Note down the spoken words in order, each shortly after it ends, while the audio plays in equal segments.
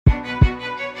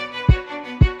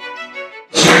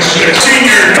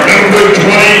Senior number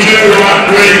 22,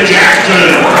 Andre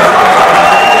Jackson.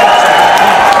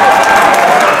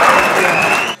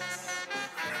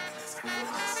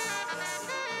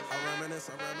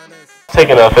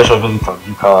 Taking an official visit to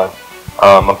UCONN.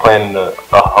 I'm planning a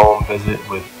home visit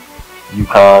with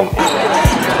UCONN.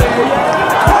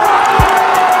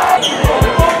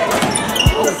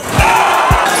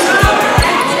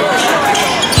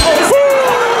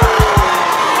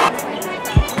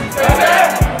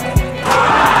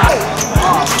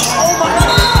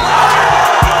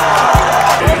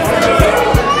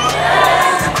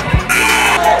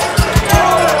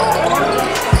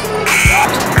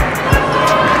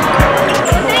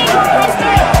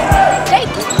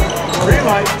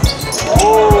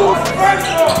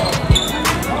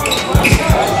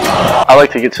 I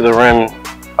like to get to the rim.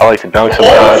 I like to dunk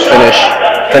sometimes,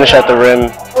 finish at the rim,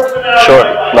 short,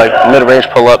 like mid-range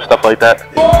pull-up, stuff like that.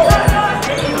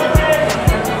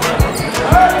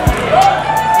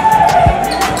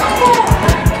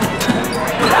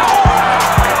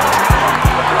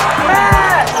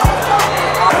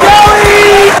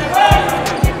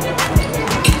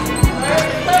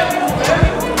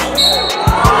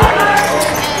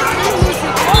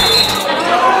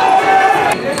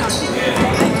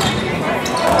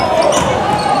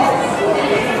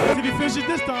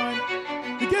 This time,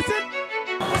 he gets it.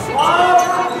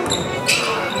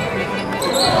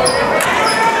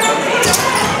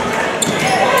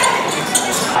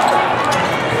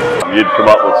 You'd come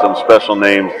up with some special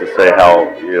names to say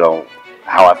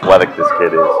how athletic this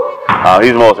kid is.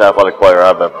 He's the most athletic player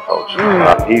I've ever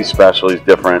coached. He's special. He's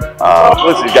different.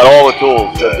 Listen, he's got all the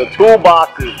tools. The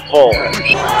toolbox is full.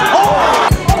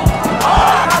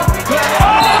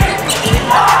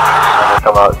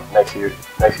 Come out next year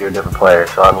a different player.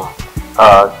 So I mean,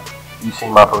 you've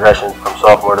seen my progression from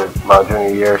sophomore to my junior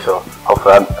year. So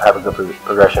hopefully I have a good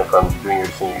progression from junior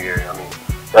to senior year. I mean,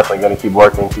 definitely going to keep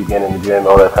working, keep getting in the gym,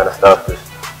 all that kind of stuff.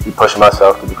 Just keep pushing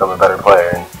myself to become a better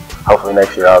player, and hopefully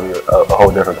next year I'll be a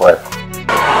whole different player.